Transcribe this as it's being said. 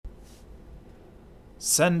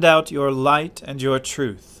Send out your light and your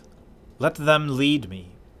truth. Let them lead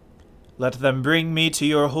me. Let them bring me to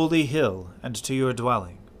your holy hill and to your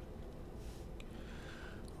dwelling.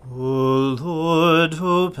 O Lord,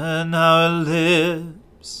 open our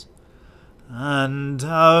lips, and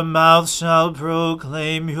our mouth shall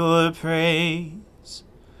proclaim your praise.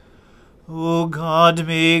 O God,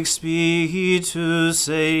 make speed to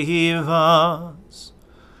save us.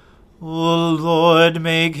 O Lord,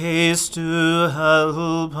 make haste to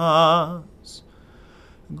help us.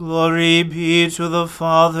 Glory be to the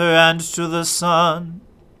Father, and to the Son,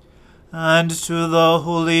 and to the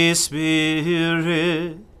Holy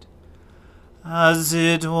Spirit, as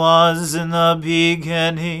it was in the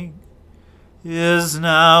beginning, is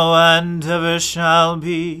now, and ever shall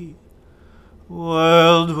be,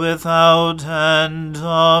 world without end.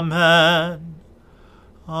 Amen.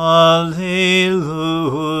 Alleluia.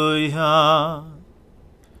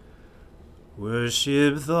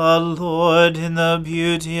 Worship the Lord in the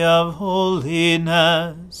beauty of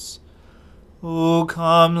holiness. O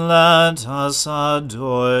come, let us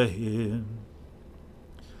adore him.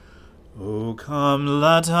 O come,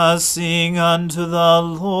 let us sing unto the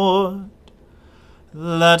Lord.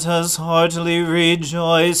 Let us heartily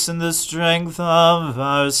rejoice in the strength of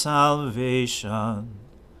our salvation.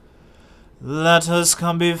 Let us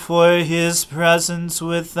come before his presence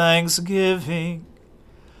with thanksgiving,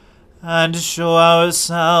 and show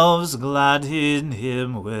ourselves glad in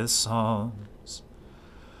him with songs.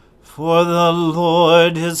 For the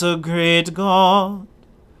Lord is a great God,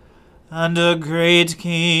 and a great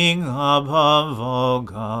King above all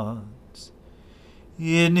gods.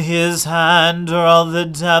 In his hand are all the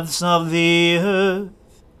depths of the earth,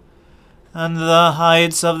 and the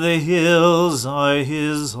heights of the hills are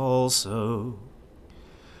his also.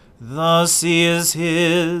 The sea is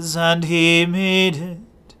his, and he made it,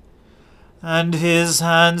 and his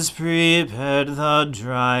hands prepared the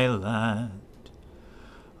dry land.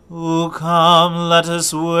 O come, let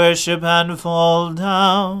us worship and fall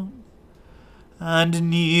down, and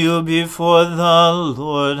kneel before the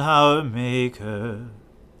Lord our Maker.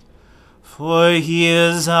 For he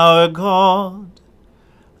is our God,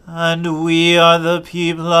 and we are the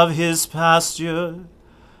people of his pasture,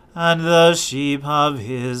 and the sheep of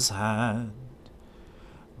his hand.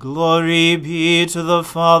 Glory be to the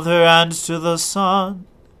Father, and to the Son,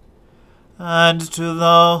 and to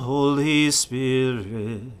the Holy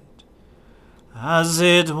Spirit, as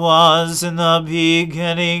it was in the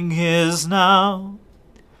beginning, is now,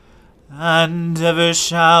 and ever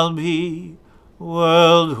shall be,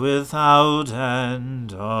 world without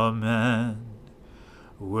end. Amen.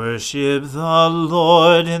 Worship the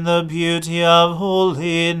Lord in the beauty of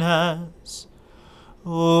holiness.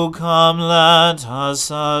 O come, let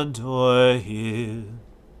us adore him.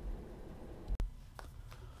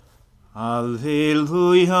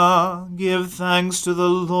 Alleluia. Give thanks to the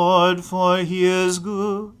Lord, for he is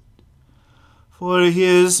good, for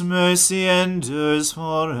his mercy endures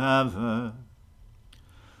forever.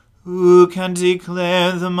 Who can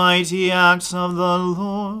declare the mighty acts of the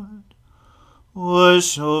Lord, or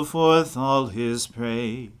show forth all his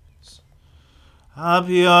praise?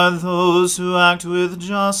 Happy are those who act with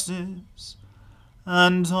justice,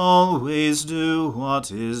 and always do what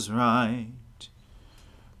is right.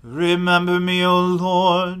 Remember me, O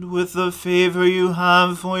Lord, with the favor you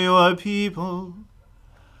have for your people,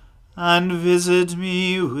 and visit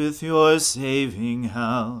me with your saving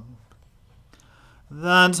help,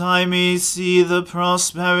 that I may see the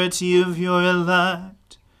prosperity of your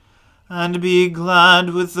elect, and be glad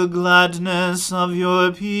with the gladness of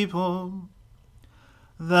your people,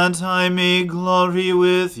 that I may glory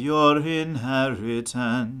with your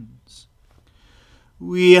inheritance.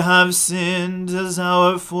 We have sinned as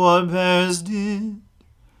our forebears did.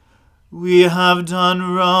 We have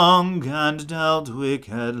done wrong and dealt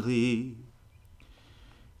wickedly.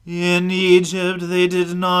 In Egypt they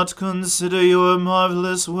did not consider your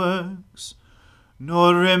marvelous works,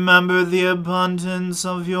 nor remember the abundance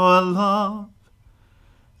of your love.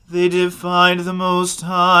 They defied the Most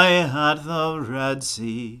High at the Red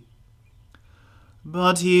Sea.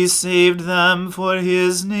 But he saved them for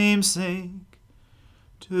his name's sake,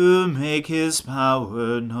 to make his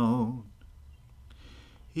power known.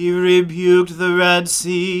 He rebuked the Red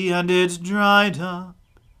Sea, and it dried up,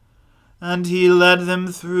 and he led them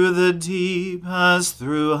through the deep as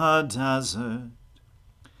through a desert.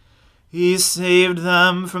 He saved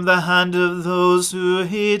them from the hand of those who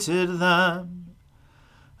hated them,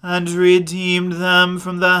 and redeemed them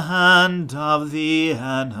from the hand of the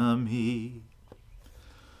enemy.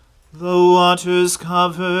 The waters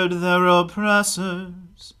covered their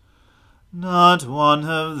oppressors, not one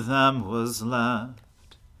of them was left.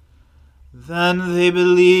 Then they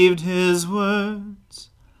believed his words,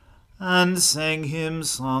 and sang him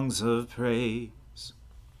songs of praise.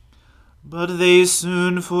 But they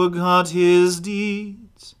soon forgot his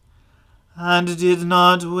deeds, and did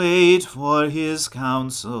not wait for his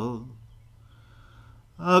counsel.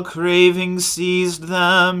 A craving seized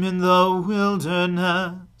them in the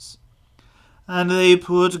wilderness, and they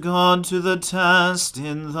put God to the test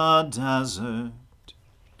in the desert.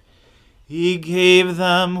 He gave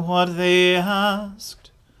them what they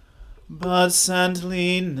asked, but sent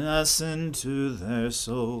leanness into their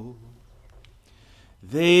soul.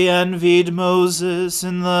 They envied Moses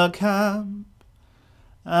in the camp,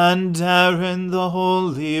 and Aaron the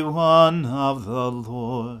Holy One of the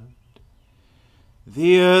Lord.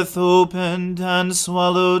 The earth opened and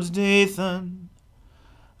swallowed Dathan,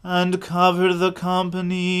 and covered the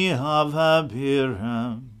company of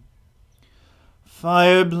Abiram.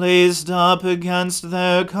 Fire blazed up against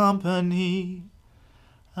their company,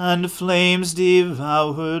 and flames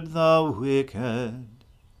devoured the wicked.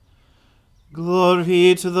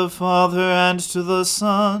 Glory to the Father, and to the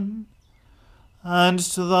Son, and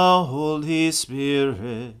to the Holy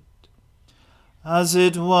Spirit, as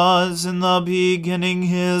it was in the beginning,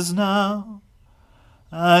 is now,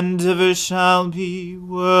 and ever shall be,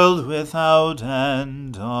 world without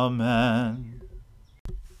end. Amen.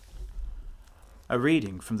 A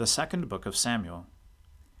reading from the second book of Samuel.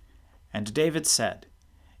 And David said,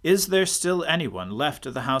 Is there still anyone left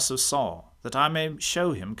of the house of Saul, that I may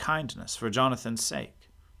show him kindness for Jonathan's sake?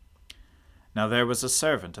 Now there was a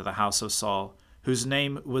servant of the house of Saul, whose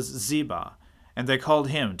name was Ziba, and they called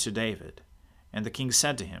him to David. And the king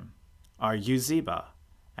said to him, Are you Ziba?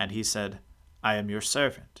 And he said, I am your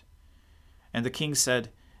servant. And the king said,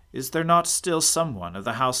 Is there not still someone of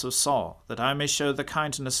the house of Saul, that I may show the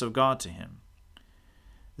kindness of God to him?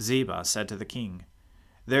 Ziba said to the king,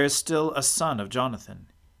 There is still a son of Jonathan.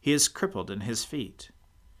 He is crippled in his feet.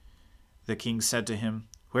 The king said to him,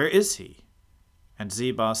 Where is he? And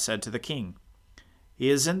Ziba said to the king, He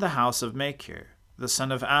is in the house of Machir, the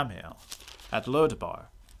son of Ammiel, at Lodebar.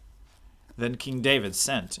 Then King David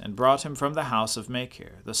sent and brought him from the house of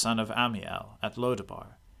Machir, the son of Ammiel, at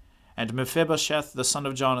Lodebar. And Mephibosheth, the son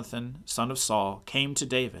of Jonathan, son of Saul, came to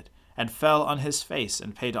David, and fell on his face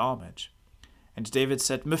and paid homage. And David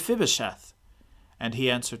said, Mephibosheth. And he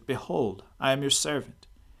answered, Behold, I am your servant.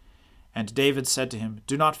 And David said to him,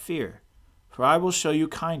 Do not fear, for I will show you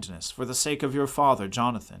kindness for the sake of your father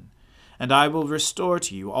Jonathan, and I will restore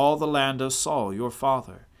to you all the land of Saul your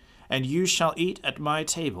father, and you shall eat at my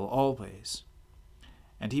table always.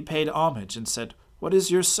 And he paid homage and said, What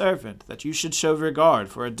is your servant, that you should show regard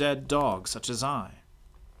for a dead dog such as I?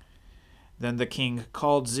 Then the king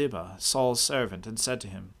called Ziba, Saul's servant, and said to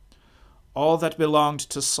him, All that belonged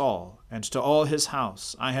to Saul, and to all his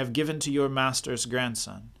house, I have given to your master's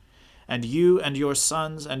grandson. And you and your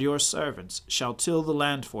sons and your servants shall till the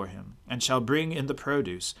land for him, and shall bring in the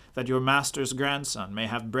produce, that your master's grandson may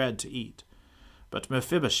have bread to eat. But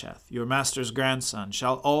Mephibosheth, your master's grandson,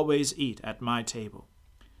 shall always eat at my table.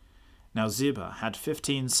 Now Ziba had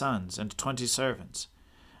 15 sons and 20 servants.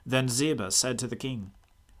 Then Ziba said to the king,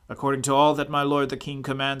 According to all that my lord the king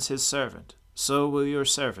commands his servant, so will your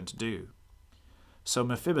servant do. So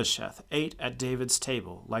Mephibosheth ate at David's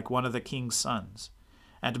table like one of the king's sons.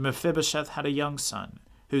 And Mephibosheth had a young son,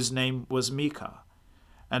 whose name was Micah.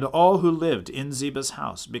 And all who lived in Ziba's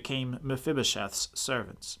house became Mephibosheth's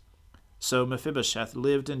servants. So Mephibosheth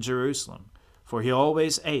lived in Jerusalem, for he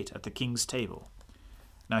always ate at the king's table.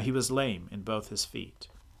 Now he was lame in both his feet.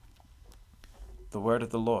 The word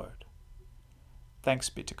of the Lord.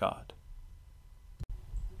 Thanks be to God.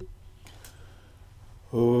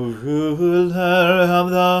 O ruler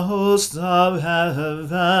of the hosts of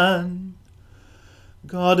heaven,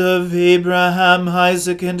 God of Abraham,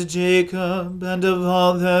 Isaac, and Jacob, and of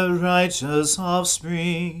all their righteous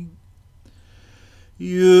offspring,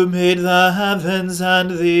 you made the heavens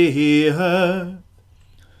and the earth,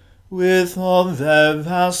 with all their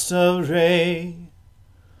vast array.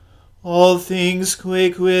 All things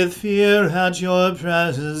quake with fear at your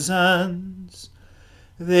presence.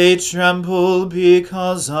 They tremble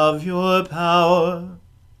because of your power.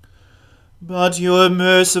 But your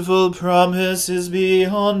merciful promise is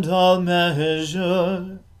beyond all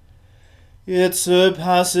measure. It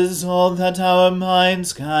surpasses all that our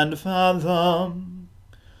minds can fathom.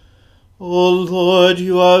 O Lord,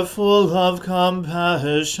 you are full of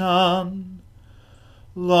compassion,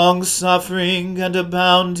 long-suffering and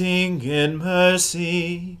abounding in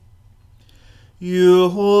mercy. You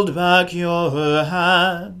hold back your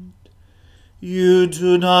hand. You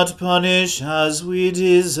do not punish as we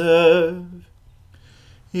deserve.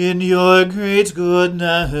 In your great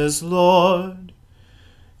goodness, Lord,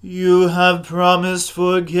 you have promised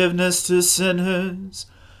forgiveness to sinners,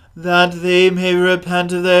 that they may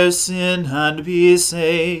repent of their sin and be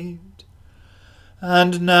saved.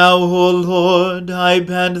 And now, O Lord, I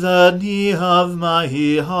bend the knee of my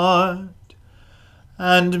heart,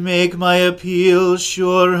 and make my appeal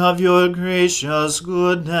sure of your gracious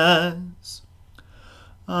goodness.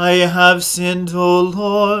 I have sinned, O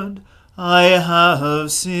Lord, I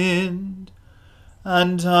have sinned,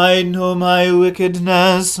 and I know my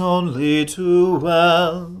wickedness only too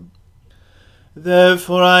well.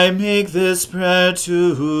 Therefore I make this prayer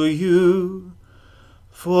to you.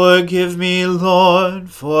 Forgive me, Lord,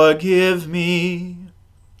 forgive me.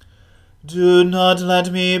 Do not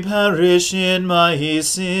let me perish in my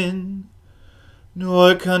sin,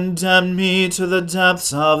 nor condemn me to the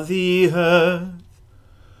depths of the earth.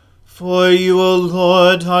 For you, O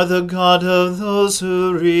Lord, are the God of those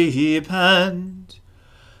who repent,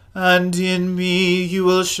 and in me you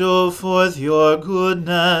will show forth your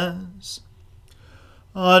goodness.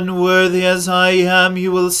 Unworthy as I am,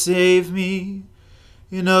 you will save me,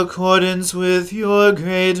 in accordance with your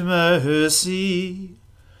great mercy.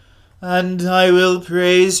 And I will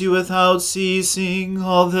praise you without ceasing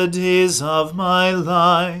all the days of my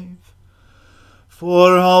life.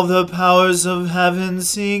 For all the powers of heaven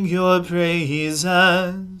sing your praises,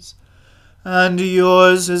 and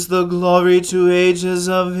yours is the glory to ages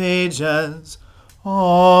of ages.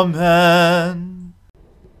 Amen.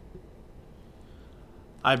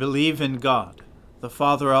 I believe in God, the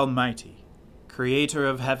Father Almighty, creator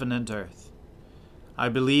of heaven and earth. I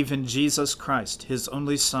believe in Jesus Christ, his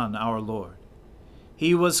only Son, our Lord.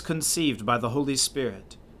 He was conceived by the Holy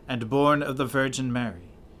Spirit and born of the Virgin Mary.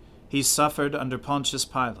 He suffered under Pontius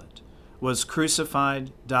Pilate, was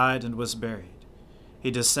crucified, died, and was buried.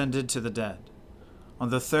 He descended to the dead. On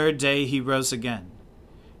the third day he rose again.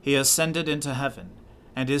 He ascended into heaven,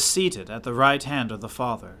 and is seated at the right hand of the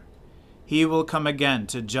Father. He will come again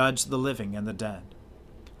to judge the living and the dead.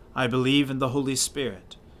 I believe in the Holy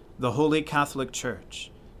Spirit, the Holy Catholic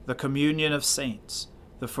Church, the communion of saints,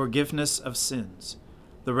 the forgiveness of sins,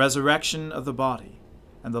 the resurrection of the body,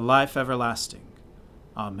 and the life everlasting.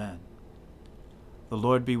 Amen. The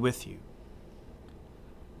Lord be with you.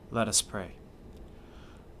 Let us pray.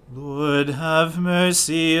 Lord, have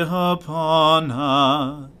mercy upon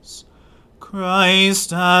us.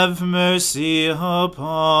 Christ, have mercy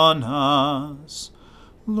upon us.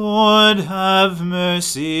 Lord, have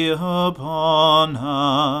mercy upon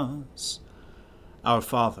us. Our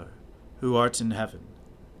Father, who art in heaven,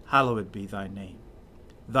 hallowed be thy name.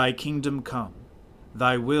 Thy kingdom come,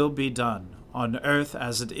 thy will be done, on earth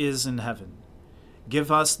as it is in heaven.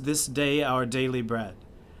 Give us this day our daily bread,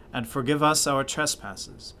 and forgive us our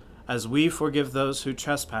trespasses, as we forgive those who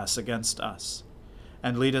trespass against us.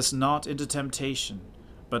 And lead us not into temptation,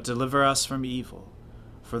 but deliver us from evil.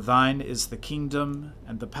 For thine is the kingdom,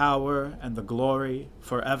 and the power, and the glory,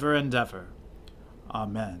 forever and ever.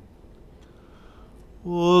 Amen.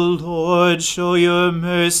 O Lord, show your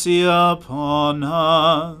mercy upon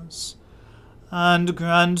us, and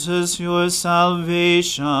grant us your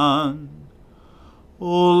salvation.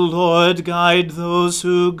 O Lord, guide those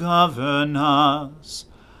who govern us,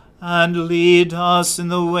 and lead us in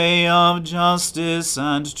the way of justice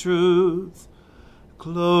and truth.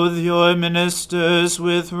 Clothe your ministers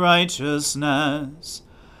with righteousness,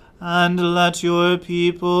 and let your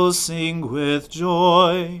people sing with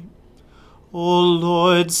joy. O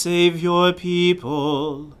Lord, save your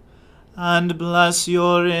people, and bless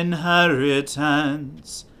your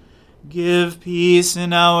inheritance. Give peace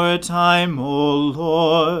in our time, O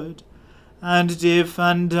Lord, and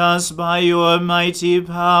defend us by your mighty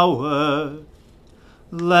power.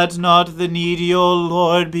 Let not the needy, O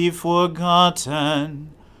Lord, be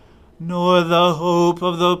forgotten, nor the hope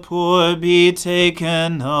of the poor be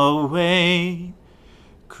taken away.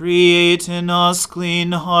 Create in us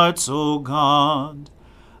clean hearts, O God,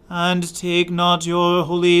 and take not your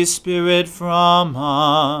Holy Spirit from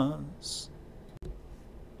us.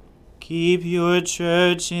 Keep your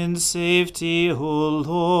church in safety, O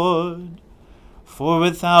Lord, for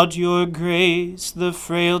without your grace the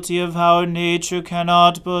frailty of our nature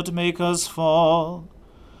cannot but make us fall.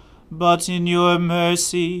 But in your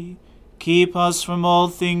mercy keep us from all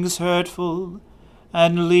things hurtful,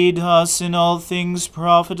 and lead us in all things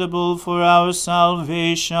profitable for our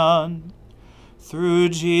salvation. Through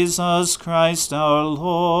Jesus Christ our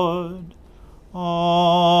Lord.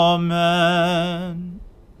 Amen.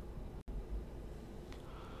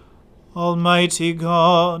 Almighty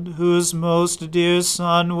God, whose most dear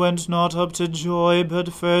Son went not up to joy,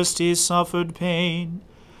 but first he suffered pain,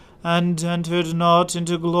 and entered not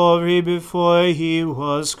into glory before he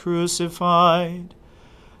was crucified,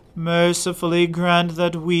 mercifully grant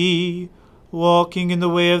that we, walking in the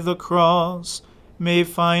way of the cross, may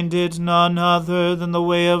find it none other than the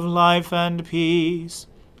way of life and peace.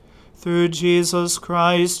 Through Jesus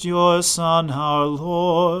Christ, your Son, our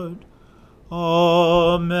Lord.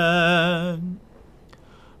 Amen.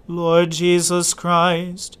 Lord Jesus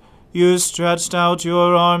Christ, you stretched out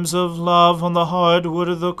your arms of love on the hard wood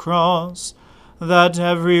of the cross, that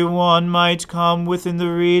every one might come within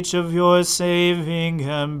the reach of your saving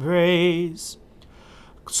embrace.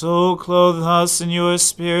 So clothe us in your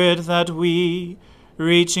Spirit that we,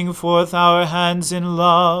 reaching forth our hands in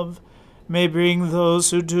love, may bring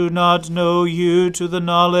those who do not know you to the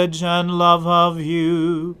knowledge and love of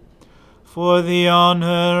you, for the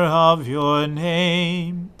honor of your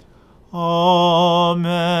name. Amen.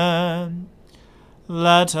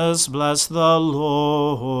 Let us bless the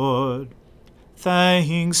Lord.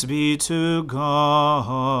 Thanks be to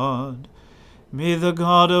God. May the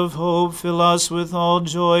God of hope fill us with all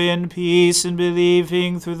joy and peace in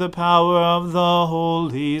believing through the power of the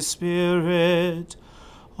Holy Spirit.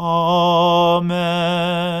 Amen.